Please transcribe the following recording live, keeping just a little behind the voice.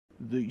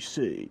They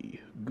say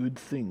good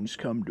things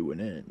come to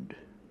an end.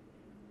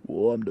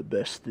 Well, I'm the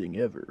best thing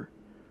ever,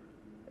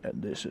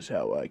 and this is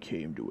how I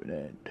came to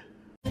an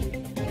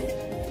end.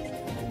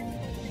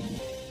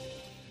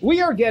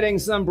 We are getting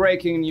some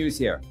breaking news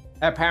here.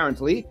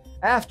 Apparently,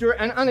 after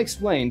an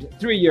unexplained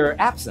 3-year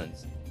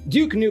absence,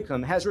 Duke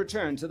Nukem has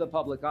returned to the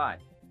public eye.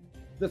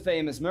 The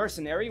famous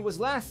mercenary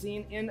was last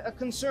seen in a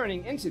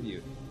concerning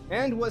interview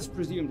and was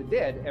presumed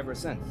dead ever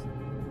since.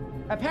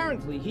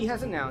 Apparently, he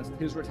has announced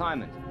his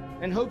retirement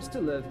and hopes to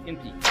live in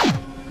peace.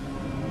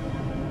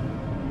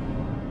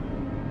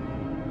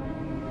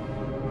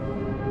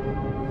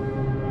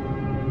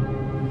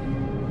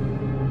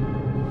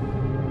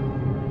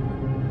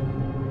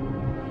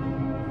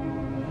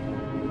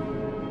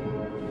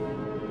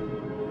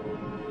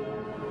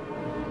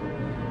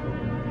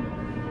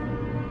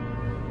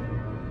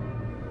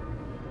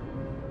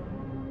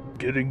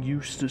 Getting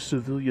used to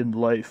civilian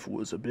life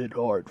was a bit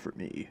hard for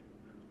me.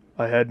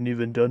 I hadn't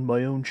even done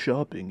my own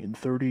shopping in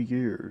 30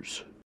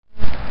 years.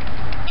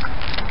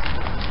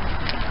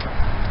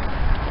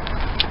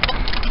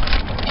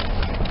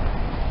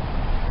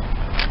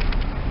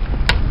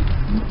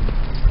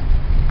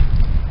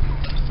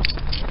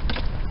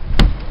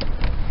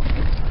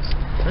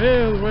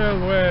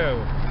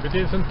 Well, it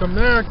isn't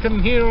American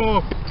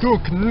hero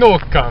Duke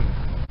Nukem.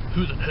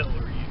 Who the hell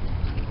are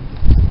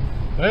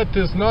you? That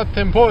is not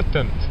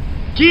important.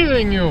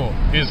 Killing you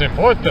is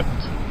important.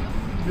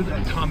 You're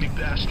that commie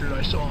bastard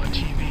I saw on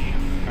TV.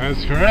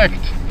 That's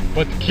correct.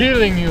 But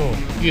killing you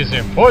is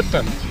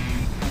important.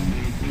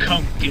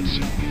 Come get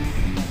some.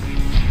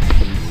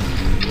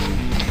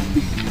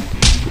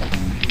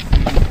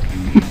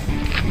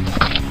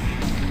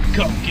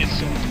 Come get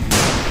some.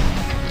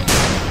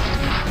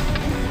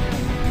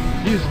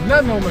 These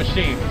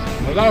nanomachines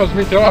allows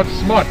me to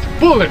outsmart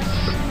bullets.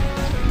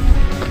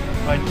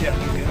 I doubt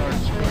you can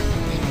outsmart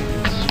these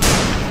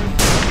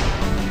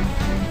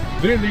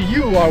bullets. Really,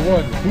 you are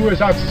one who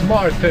is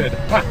outsmarted.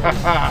 Ha ha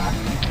ha.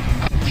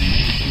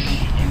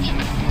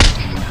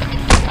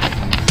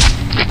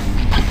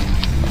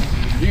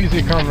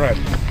 Easy, comrade.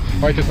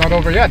 Fight is not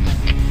over yet.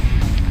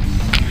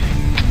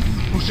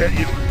 Who sent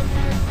you?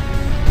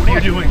 What are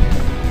you doing?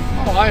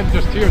 Oh, I'm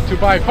just here to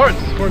buy parts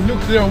for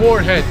nuclear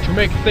warhead to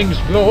make things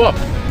blow up.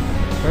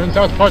 Turns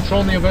out parts are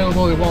only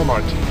available at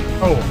Walmart.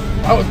 Oh,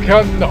 out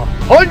come the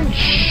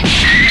punch!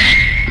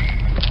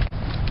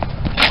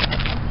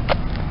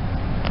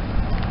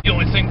 The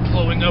only thing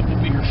blowing up will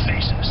be your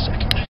face in a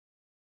second.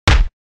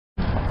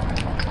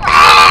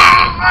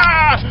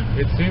 Ah!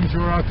 It seems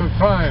you're out of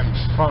time,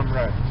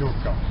 Comrade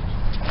Nukem.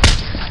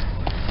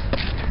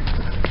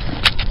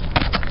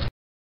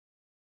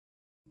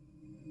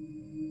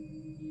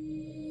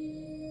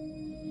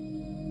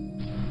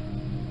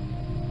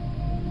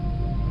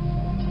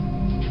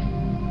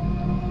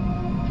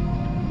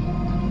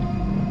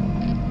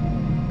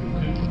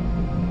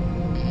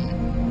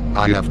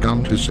 I have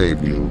come to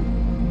save you.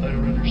 I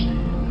don't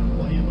understand.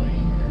 Why am I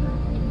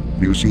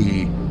here? You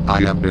see,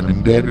 I have been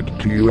indebted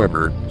to you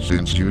ever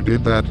since you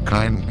did that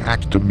kind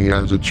act to me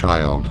as a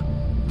child.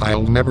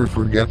 I'll never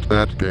forget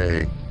that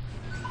day.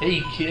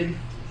 Hey kid,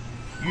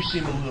 you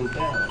seem a little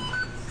down.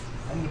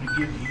 I'm gonna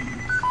give you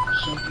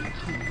something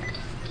cool.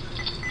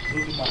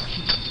 Look at my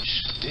keys.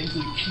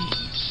 Dangly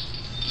keys.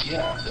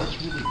 Yeah, that's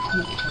really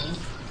cool, huh?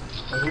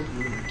 I hope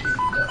you're entertained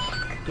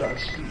enough.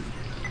 Godspeed.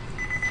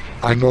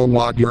 I know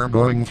what you're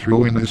going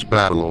through in this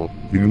battle.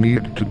 You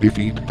need to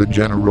defeat the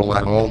general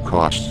at all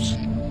costs.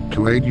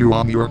 To aid you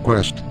on your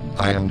quest,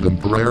 I am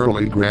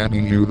temporarily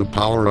granting you the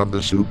power of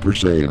the Super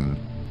Saiyan.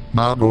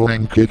 Now go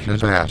and kick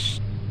his ass.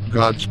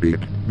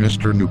 Godspeed,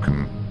 Mr.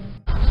 Nukem.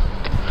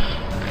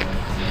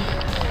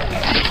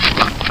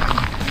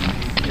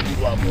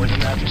 A lot more than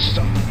that to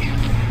stop me.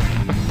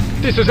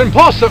 This is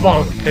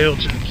impossible! Hail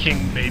to the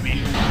king,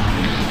 baby.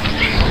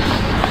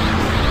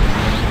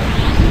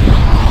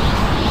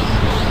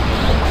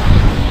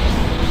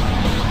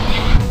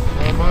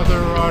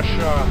 Mother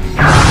Russia.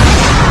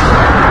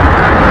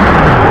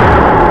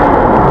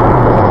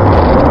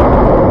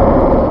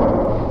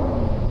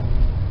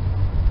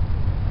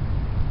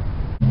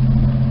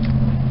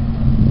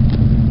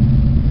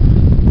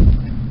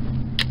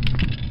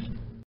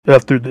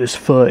 After this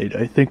fight,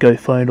 I think I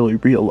finally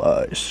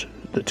realized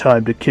the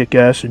time to kick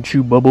ass and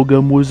chew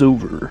bubblegum was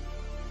over.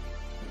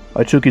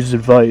 I took his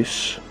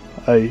advice.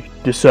 I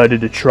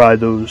decided to try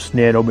those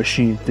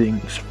nanomachine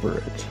things for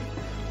it.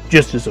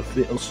 Just as a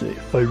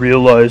failsafe, I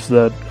realized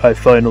that I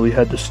finally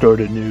had to start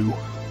anew.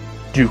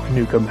 Duke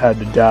Nukem had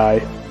to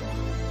die,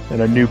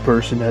 and a new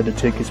person had to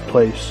take his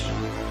place.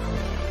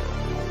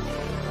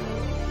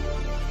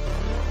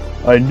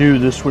 I knew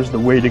this was the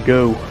way to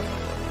go,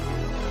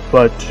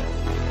 but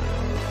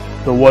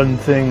the one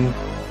thing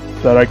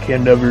that I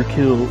can never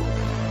kill,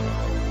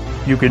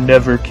 you can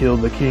never kill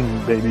the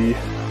king, baby.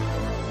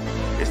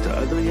 It's the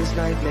ugliest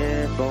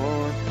nightmare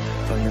born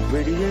from your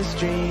prettiest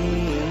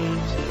dreams.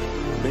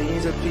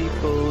 Millions of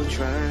people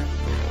trying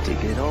to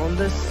get on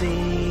the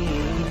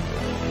scene.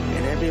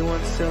 And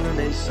everyone's selling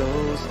their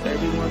souls,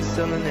 everyone's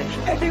selling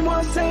it.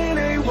 Everyone's saying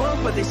they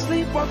won't, but they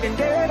sleepwalking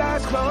dead,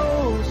 eyes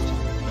closed.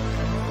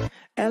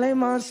 LA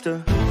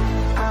Monster,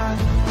 I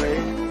pray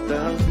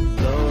the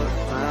Lord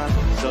my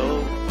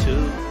soul to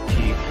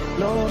keep.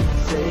 Lord,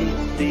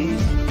 save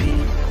these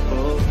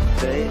people,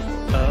 they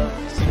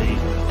asleep.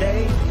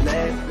 They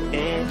let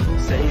in,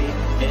 save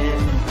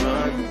and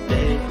run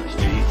their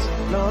streets.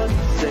 Lord,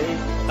 save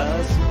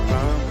us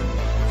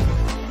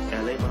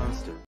from LA Monster.